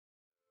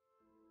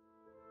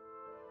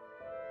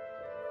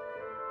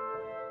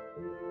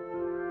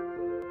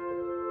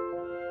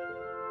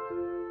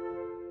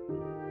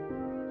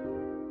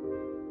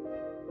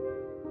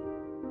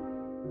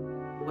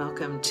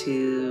Welcome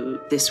to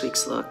this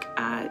week's look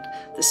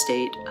at the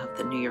state of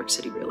the New York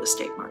City real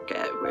estate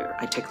market, where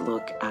I take a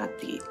look at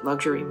the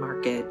luxury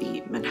market,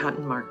 the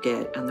Manhattan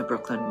market, and the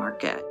Brooklyn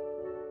market.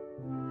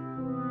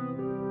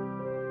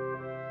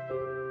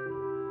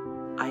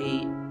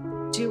 I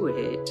do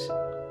it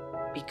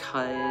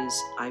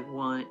because I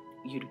want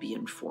you to be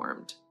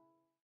informed.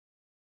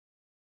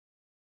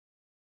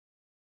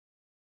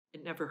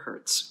 It never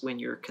hurts when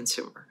you're a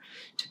consumer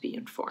to be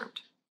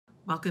informed.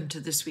 Welcome to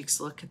this week's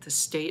look at the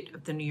state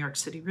of the New York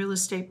City real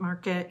estate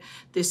market.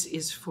 This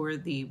is for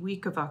the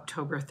week of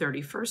October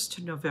 31st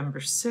to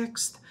November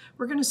 6th.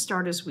 We're going to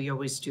start, as we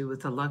always do,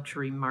 with the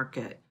luxury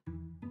market.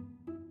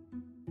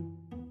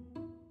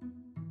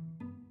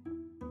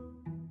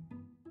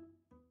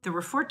 There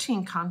were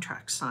 14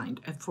 contracts signed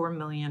at $4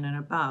 million and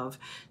above.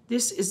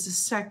 This is the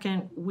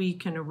second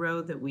week in a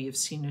row that we have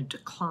seen a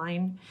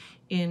decline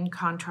in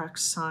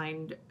contracts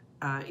signed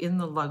in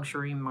the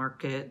luxury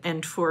market,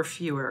 and 4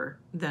 fewer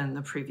than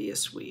the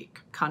previous week.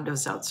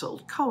 Condos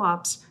outsold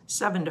co-ops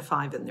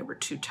 7-5, and there were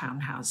 2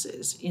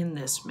 townhouses in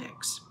this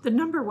mix. The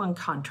number one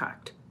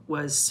contract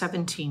was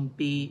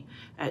 17B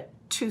at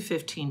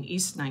 215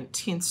 East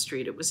 19th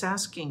Street. It was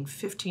asking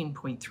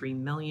 $15.3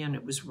 million.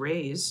 It was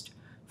raised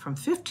from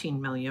 $15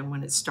 million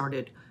when it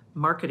started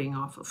marketing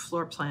off of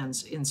floor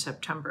plans in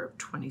September of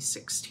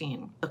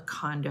 2016. The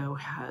condo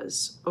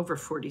has over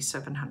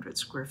 4,700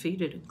 square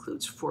feet. It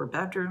includes 4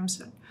 bedrooms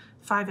and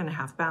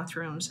 5.5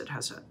 bathrooms. It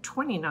has a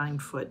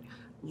 29-foot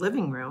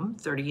living room,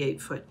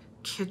 38-foot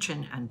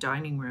kitchen and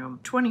dining room,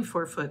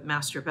 24-foot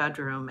master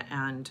bedroom,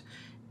 and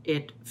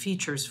it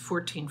features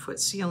 14-foot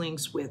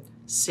ceilings with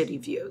city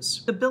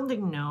views. The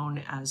building,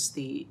 known as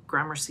the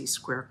Gramercy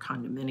Square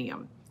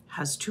Condominium,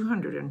 has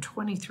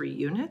 223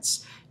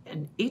 units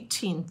and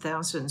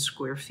 18,000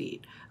 square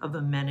feet of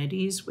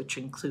amenities, which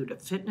include a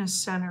fitness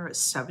center, a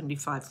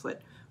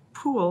 75-foot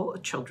pool, a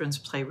children's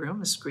playroom,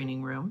 a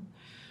screening room,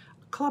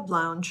 a club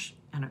lounge,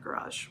 and a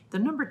garage. The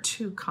number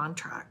 2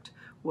 contract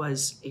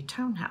was a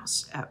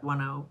townhouse at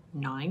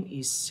 109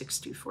 East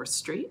 64th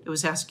Street. It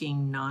was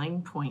asking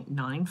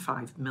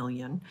 $9.95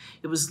 million.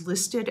 It was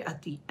listed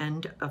at the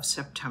end of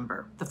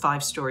September. The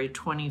 5-story,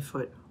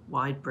 20-foot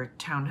wide brick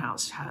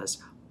townhouse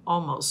has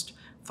almost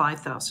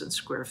 5,000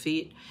 square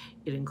feet.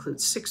 It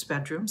includes 6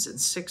 bedrooms and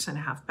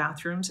 6.5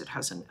 bathrooms. It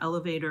has an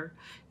elevator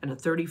and a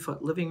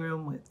 30-foot living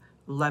room with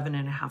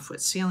 11.5-foot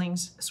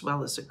ceilings, as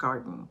well as a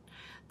garden.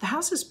 The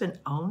house has been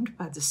owned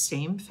by the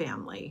same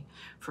family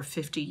for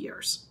 50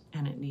 years,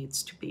 and it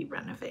needs to be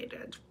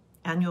renovated.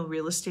 Annual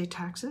real estate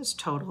taxes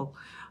total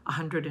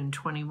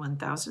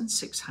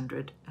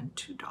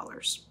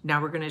 $121,602.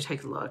 Now we're going to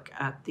take a look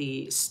at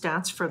the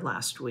stats for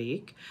last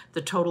week.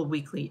 The total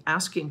weekly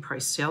asking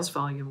price sales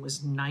volume was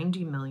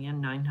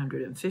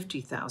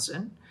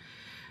 $90,950,000.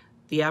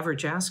 The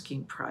average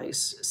asking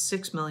price,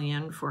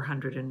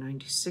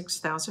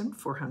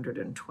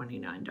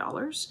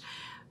 $6,496,429.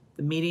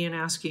 The median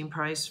asking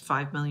price,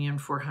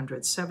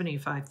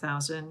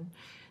 $5,475,000.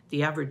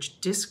 The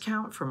average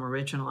discount from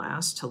original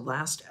ask to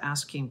last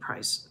asking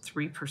price,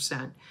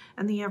 3%,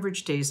 and the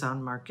average days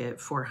on market,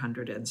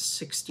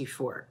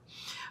 464.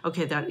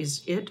 Okay, that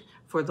is it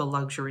for the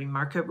luxury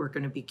market. We're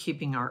going to be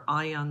keeping our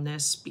eye on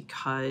this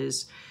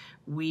because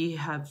we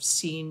have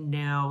seen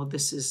now,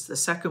 this is the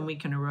second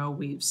week in a row,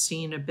 we've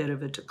seen a bit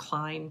of a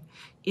decline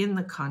in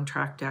the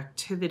contract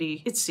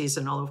activity. It's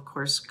seasonal, of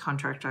course.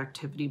 Contract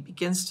activity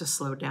begins to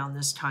slow down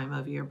this time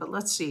of year, but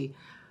let's see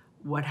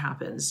what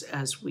happens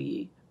as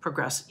we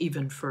progress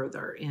even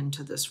further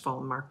into this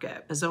fall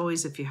market. As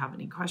always, if you have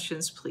any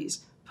questions,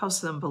 please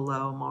post them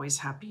below. I'm always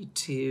happy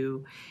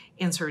to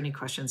answer any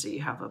questions that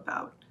you have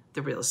about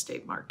the real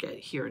estate market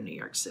here in New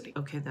York City.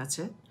 Okay, that's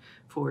it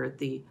for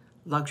the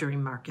luxury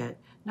market.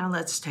 Now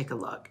let's take a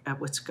look at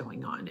what's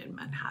going on in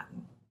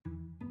Manhattan.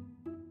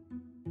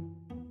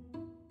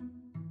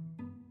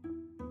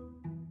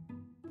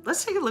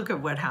 Let's take a look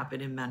at what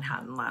happened in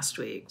Manhattan last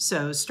week.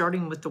 So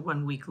starting with the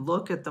 1-week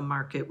look at the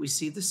market, we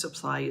see the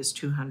supply is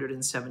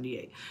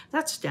 278.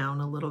 That's down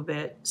a little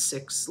bit,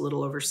 a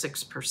little over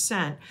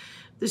 6%.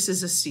 This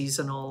is a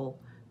seasonal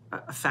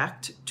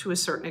effect to a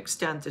certain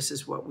extent. This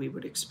is what we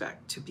would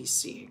expect to be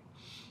seeing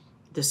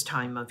this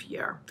time of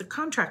year. The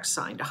contract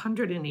signed,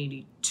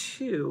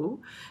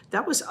 182.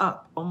 That was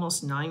up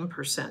almost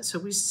 9%. So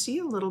we see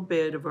a little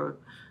bit of a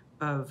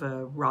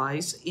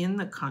rise in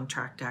the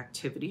contract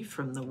activity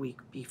from the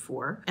week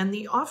before. And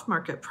the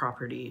off-market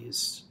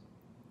properties,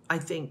 I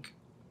think,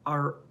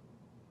 are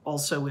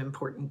also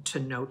important to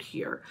note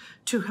here.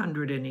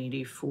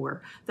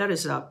 284, that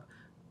is up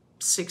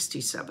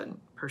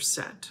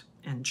 67%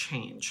 and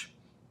change.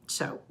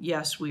 So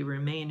yes, we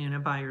remain in a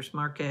buyer's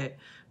market,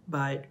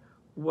 but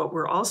what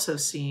we're also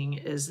seeing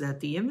is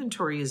that the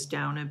inventory is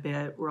down a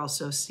bit. We're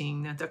also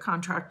seeing that the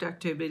contract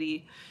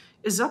activity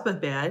is up a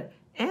bit.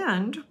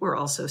 And we're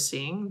also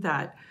seeing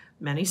that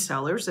many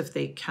sellers, if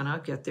they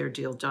cannot get their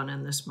deal done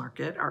in this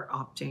market, are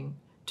opting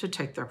to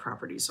take their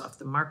properties off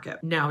the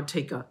market. Now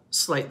take a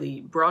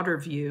slightly broader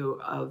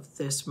view of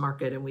this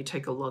market and we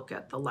take a look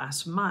at the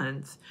last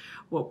month.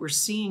 What we're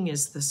seeing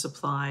is the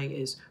supply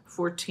is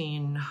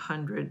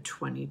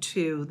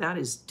 1,422. That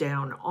is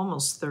down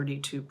almost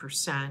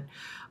 32%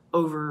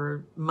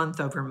 over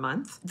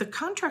month. The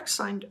contract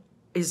signed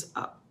is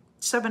up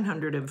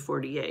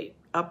 748,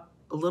 up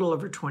a little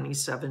over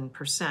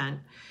 27%.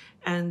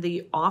 And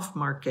the off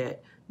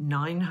market,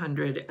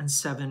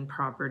 907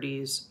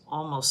 properties,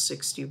 almost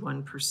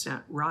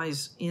 61%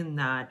 rise in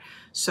that.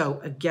 So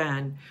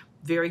again,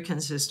 very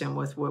consistent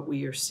with what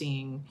we are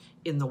seeing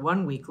in the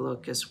 1 week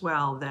look as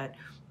well, that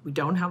we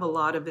don't have a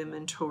lot of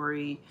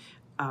inventory.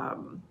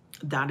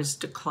 That is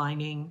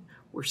declining.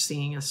 We're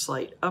seeing a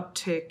slight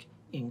uptick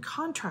in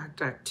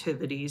contract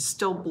activities,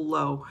 still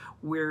below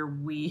where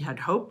we had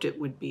hoped it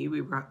would be. We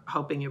were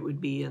hoping it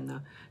would be in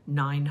the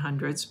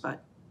 900s,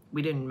 but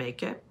we didn't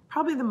make it.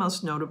 Probably the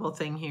most notable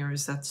thing here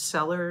is that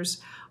sellers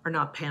are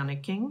not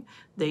panicking.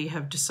 They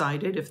have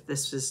decided if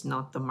this is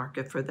not the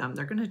market for them,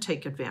 they're going to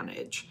take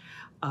advantage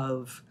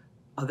of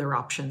other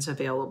options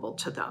available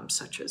to them,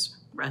 such as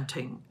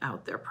renting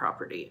out their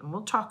property. And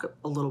we'll talk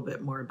a little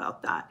bit more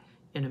about that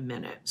in a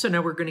minute. So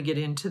now we're going to get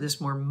into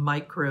this more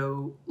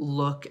micro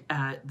look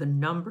at the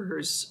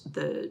numbers,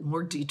 the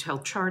more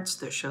detailed charts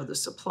that show the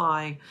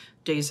supply,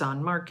 days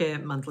on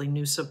market, monthly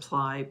new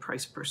supply,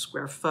 price per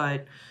square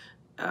foot,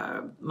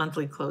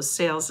 monthly closed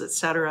sales,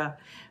 etc.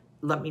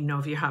 Let me know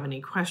if you have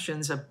any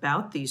questions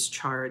about these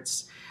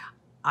charts.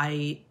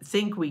 I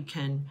think we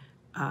can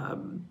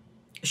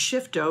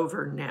shift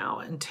over now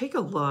and take a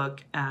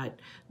look at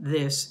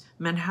this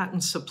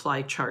Manhattan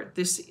supply chart.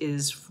 This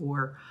is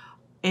for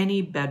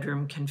any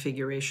bedroom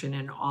configuration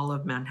in all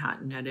of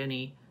Manhattan at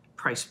any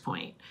price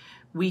point.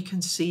 We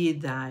can see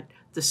that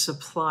the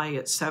supply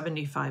at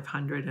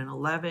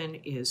 7,511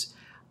 is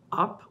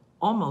up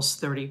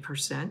almost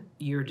 30%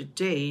 year to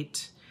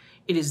date.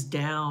 It is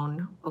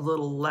down a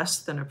little less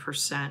than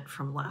 1%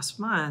 from last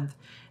month,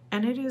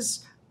 and it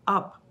is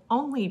up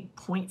only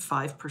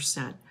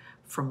 0.5%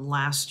 from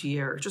last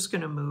year. Just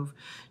going to move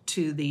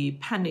to the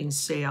pending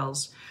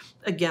sales.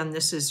 Again,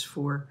 this is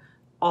for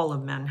all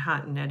of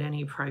Manhattan at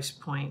any price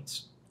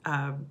points.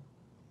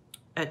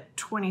 At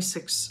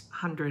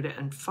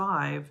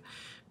 2,605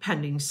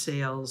 pending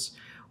sales,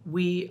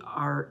 we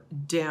are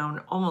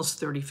down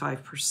almost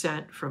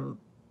 35% from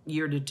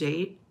year to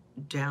date,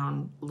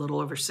 down a little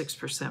over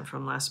 6%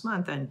 from last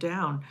month, and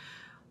down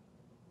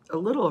a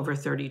little over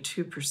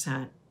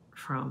 32%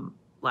 from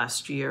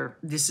last year.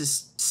 This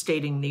is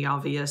stating the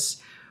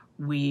obvious.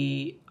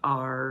 We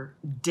are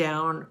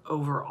down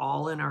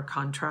overall in our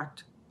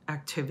contract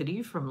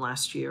activity from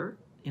last year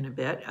in a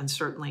bit, and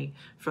certainly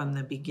from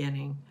the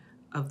beginning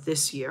of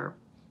this year.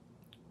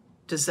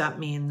 Does that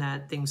mean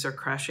that things are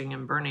crashing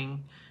and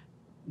burning?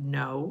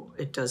 No,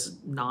 it does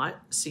not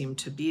seem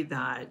to be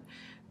that.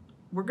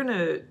 We're going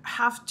to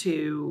have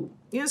to,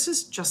 this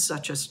is just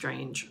such a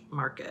strange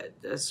market.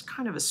 It's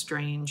kind of a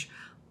strange,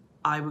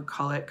 I would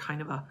call it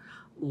kind of a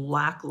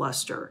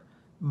lackluster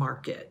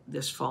market,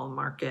 this fall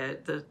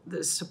market.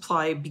 The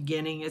supply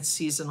beginning its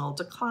seasonal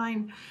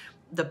decline,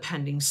 the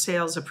pending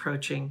sales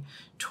approaching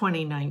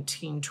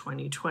 2019,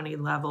 2020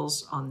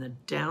 levels on the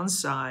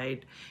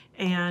downside.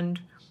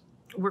 And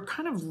we're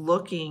kind of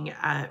looking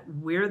at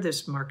where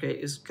this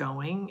market is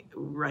going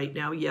right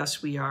now.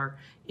 Yes, we are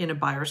in a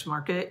buyer's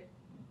market.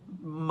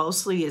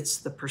 Mostly it's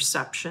the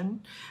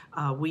perception.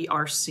 We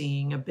are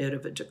seeing a bit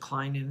of a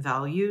decline in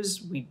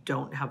values. We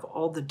don't have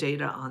all the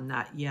data on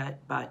that yet,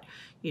 but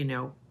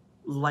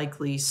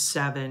likely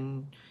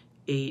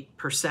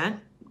 7-8%,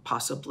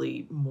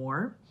 possibly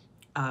more.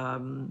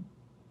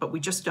 But we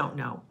just don't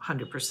know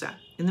 100%.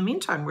 In the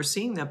meantime, we're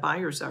seeing that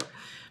buyers are,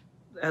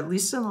 at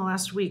least in the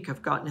last week,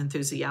 have gotten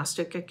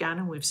enthusiastic again,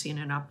 and we've seen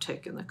an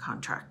uptick in the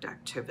contract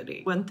activity.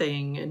 One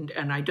thing, and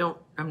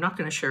I'm not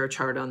going to share a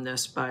chart on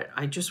this, but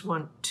I just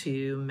want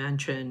to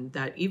mention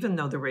that even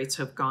though the rates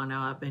have gone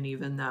up, and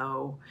even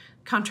though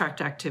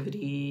contract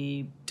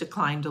activity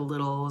declined a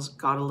little,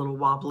 got a little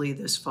wobbly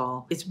this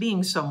fall, it's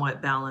being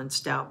somewhat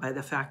balanced out by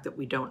the fact that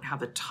we don't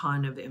have a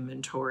ton of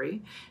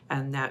inventory,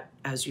 and that,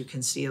 as you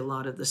can see, a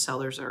lot of the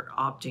sellers are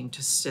opting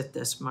to sit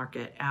this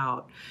market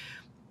out.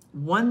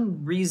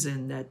 One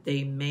reason that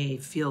they may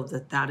feel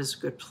that that is a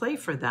good play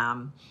for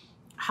them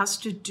has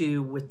to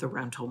do with the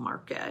rental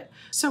market.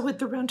 So with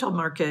the rental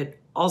market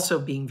also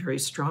being very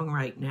strong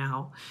right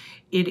now,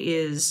 it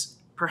is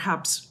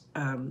perhaps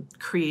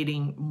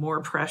creating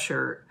more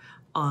pressure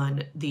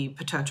on the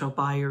potential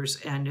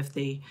buyers. And if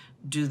they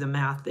do the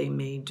math, they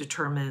may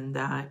determine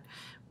that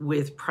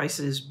with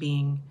prices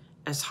being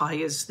as high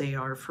as they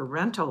are for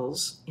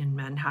rentals in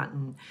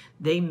Manhattan,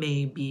 they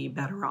may be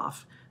better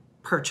off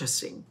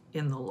purchasing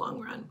in the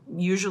long run.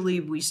 Usually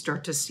we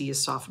start to see a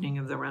softening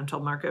of the rental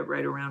market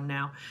right around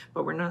now,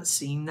 but we're not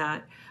seeing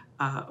that.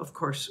 Of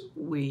course,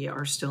 we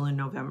are still in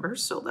November,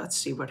 so let's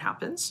see what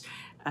happens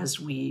as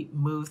we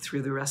move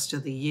through the rest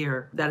of the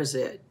year. That is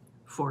it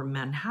for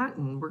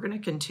Manhattan. We're going to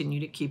continue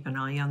to keep an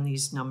eye on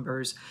these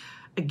numbers.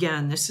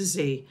 Again, this is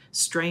a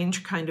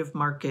strange kind of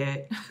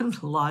market,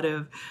 a lot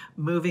of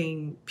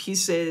moving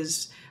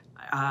pieces.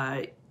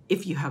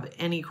 If you have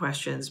any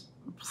questions,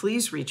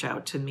 please reach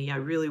out to me. I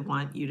really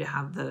want you to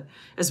have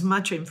as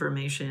much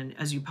information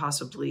as you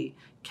possibly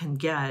can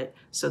get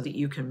so that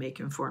you can make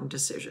informed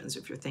decisions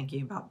if you're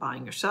thinking about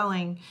buying or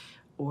selling,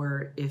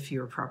 or if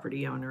you're a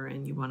property owner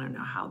and you want to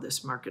know how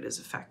this market is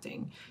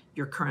affecting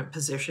your current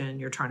position.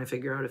 You're trying to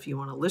figure out if you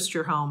want to list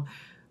your home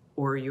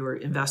or your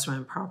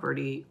investment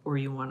property, or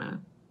you want to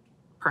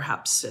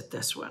perhaps sit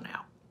this one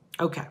out.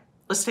 Okay,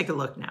 let's take a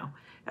look now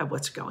at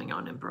what's going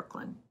on in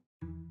Brooklyn.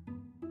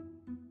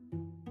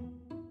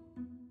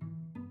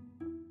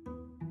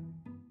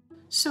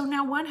 So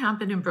now what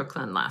happened in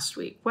Brooklyn last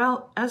week?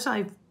 Well, as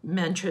I've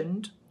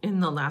mentioned in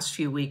the last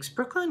few weeks,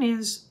 Brooklyn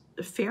is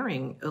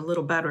faring a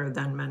little better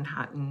than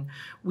Manhattan.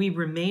 We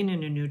remain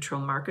in a neutral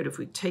market. If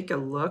we take a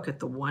look at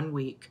the 1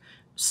 week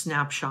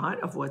snapshot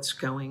of what's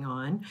going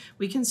on,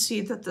 we can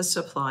see that the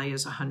supply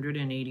is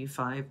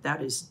 185.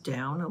 That is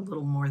down a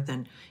little more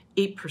than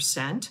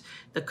 8%.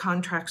 The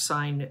contract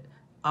signed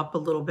up a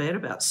little bit,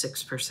 about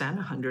 6%.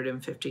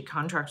 150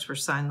 contracts were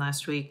signed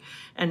last week.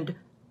 And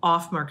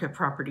off-market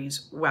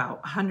properties, wow,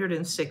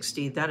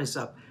 160, that is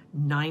up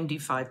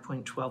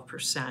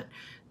 95.12%.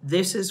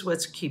 This is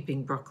what's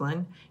keeping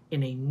Brooklyn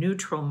in a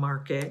neutral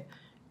market.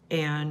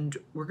 And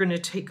we're going to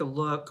take a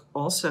look,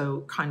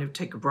 also kind of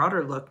take a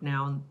broader look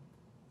now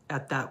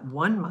at that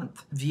 1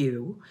 month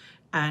view.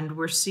 And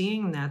we're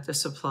seeing that the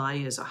supply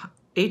is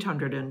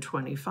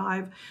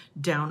 825,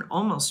 down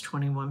almost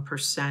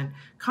 21%.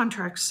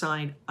 Contracts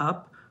signed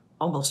up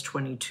almost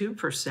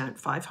 22%,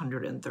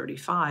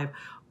 535.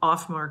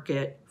 Off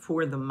market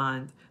for the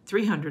month,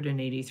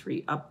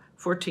 383, up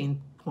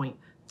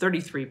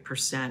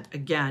 14.33%.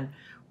 Again,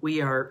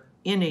 we are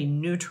in a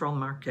neutral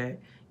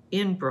market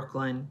in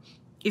Brooklyn.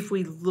 If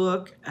we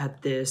look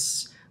at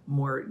this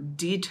more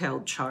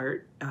detailed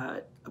chart,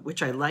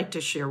 which I like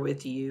to share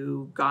with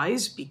you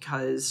guys,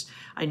 because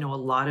I know a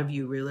lot of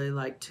you really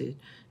like to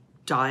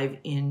dive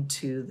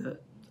into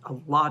a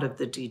lot of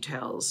the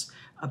details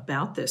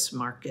about this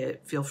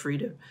market, feel free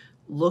to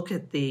look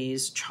at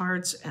these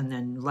charts and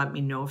then let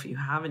me know if you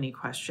have any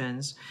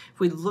questions. If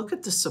we look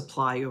at the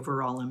supply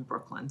overall in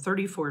Brooklyn,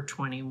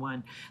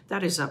 3421,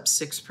 that is up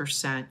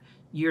 6%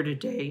 year to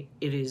date.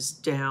 It is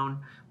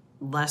down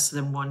less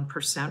than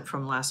 1%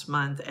 from last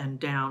month and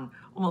down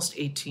almost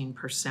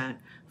 18%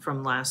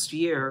 from last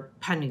year.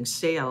 Pending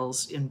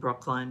sales in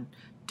Brooklyn,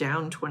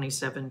 down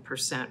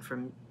 27%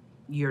 from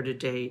year to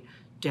date,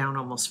 down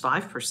almost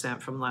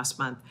 5% from last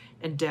month,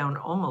 and down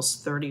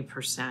almost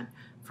 30%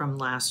 from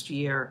last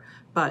year.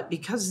 But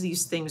because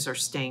these things are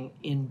staying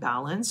in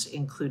balance,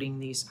 including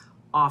these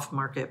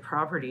off-market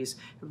properties,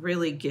 it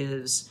really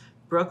gives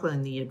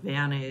Brooklyn the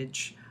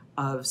advantage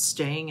of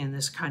staying in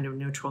this kind of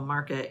neutral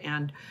market.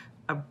 And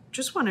I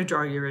just want to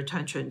draw your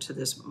attention to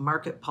this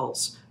market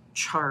pulse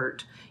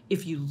chart.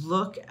 If you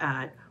look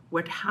at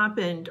what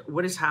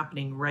is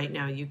happening right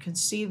now, you can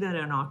see that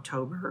in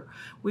October,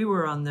 we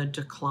were on the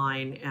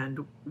decline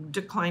and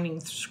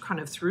declining kind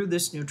of through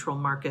this neutral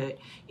market,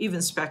 even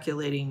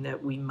speculating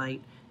that we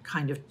might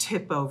kind of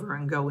tip over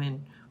and go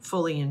in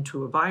fully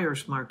into a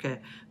buyer's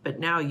market. But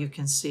now you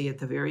can see at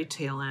the very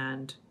tail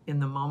end, in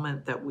the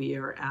moment that we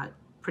are at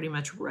pretty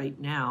much right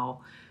now,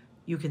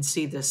 you can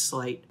see this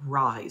slight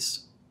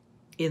rise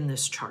in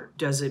this chart.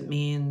 Does it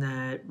mean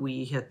that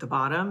we hit the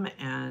bottom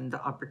and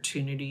the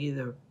opportunity,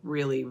 the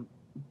really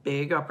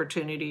big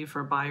opportunity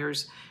for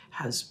buyers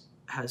has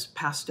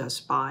passed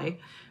us by?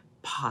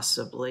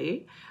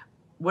 Possibly.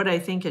 What I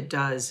think it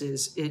does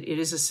is it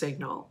is a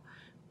signal,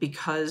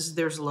 because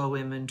there's low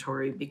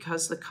inventory,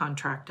 because the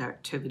contract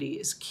activity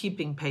is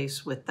keeping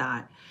pace with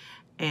that.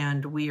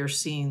 And we are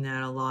seeing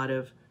that a lot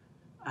of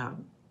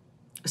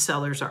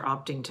sellers are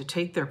opting to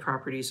take their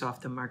properties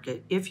off the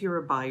market. If you're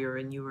a buyer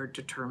and you are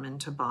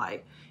determined to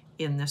buy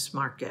in this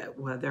market,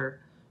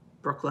 whether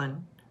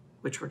Brooklyn,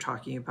 which we're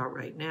talking about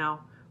right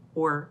now,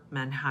 or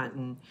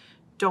Manhattan,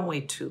 don't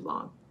wait too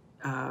long.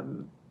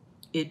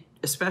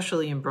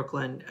 Especially in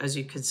Brooklyn, as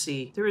you can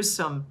see, there is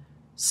some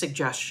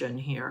suggestion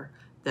here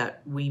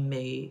that we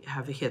may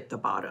have hit the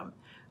bottom,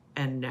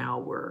 and now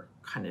we're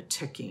kind of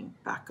ticking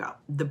back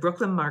up. The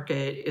Brooklyn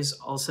market is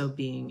also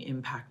being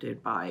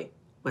impacted by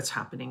what's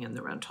happening in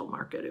the rental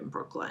market in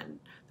Brooklyn.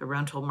 The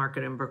rental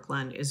market in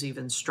Brooklyn is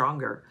even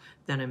stronger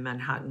than in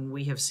Manhattan.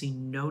 We have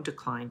seen no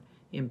decline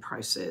in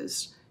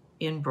prices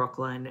in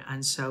Brooklyn.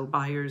 And so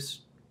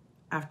buyers,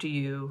 after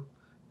you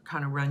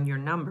kind of run your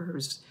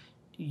numbers,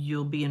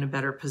 you'll be in a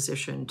better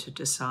position to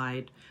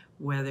decide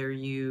whether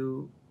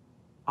you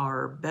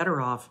are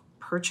better off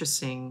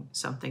purchasing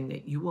something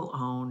that you will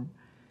own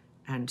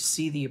and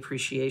see the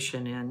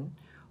appreciation in,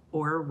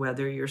 or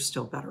whether you're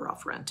still better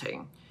off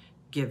renting,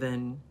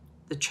 given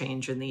the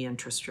change in the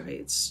interest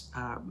rates.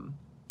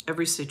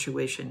 Every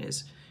situation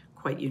is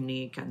quite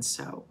unique, and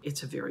so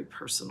it's a very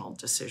personal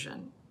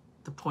decision.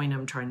 The point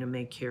I'm trying to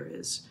make here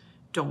is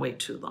don't wait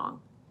too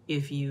long.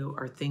 If you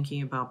are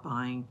thinking about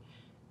buying,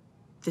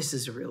 this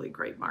is a really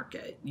great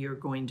market. You're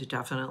going to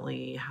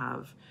definitely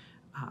have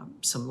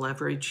some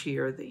leverage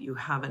here that you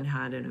haven't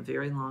had in a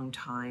very long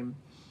time.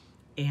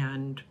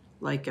 And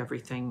like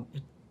everything,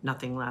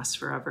 nothing lasts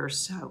forever,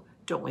 so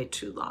don't wait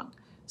too long.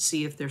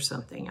 See if there's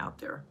something out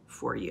there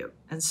for you.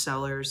 And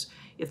sellers,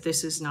 if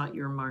this is not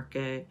your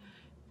market,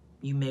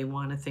 you may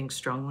want to think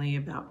strongly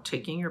about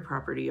taking your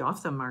property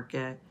off the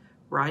market,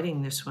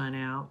 riding this one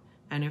out,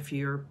 and if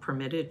you're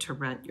permitted to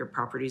rent your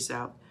properties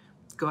out,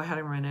 go ahead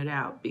and rent it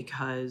out,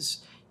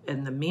 because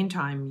in the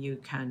meantime, you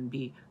can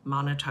be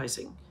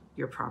monetizing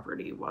your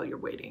property while you're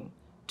waiting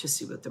to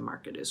see what the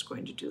market is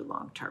going to do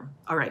long term.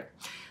 All right,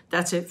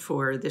 that's it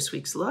for this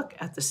week's look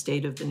at the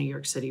state of the New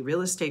York City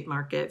real estate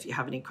market. If you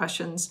have any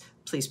questions,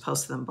 please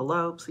post them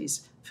below.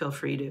 Please feel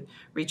free to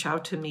reach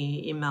out to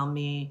me, email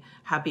me.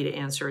 Happy to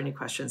answer any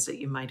questions that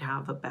you might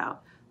have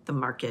about the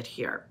market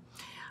here.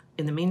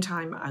 In the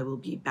meantime, I will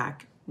be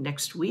back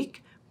next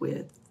week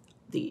with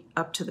the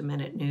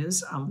up-to-the-minute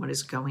news on what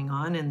is going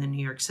on in the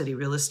New York City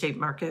real estate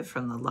market,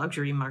 from the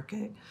luxury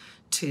market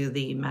to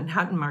the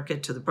Manhattan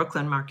market to the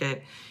Brooklyn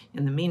market.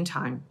 In the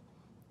meantime,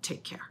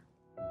 take care.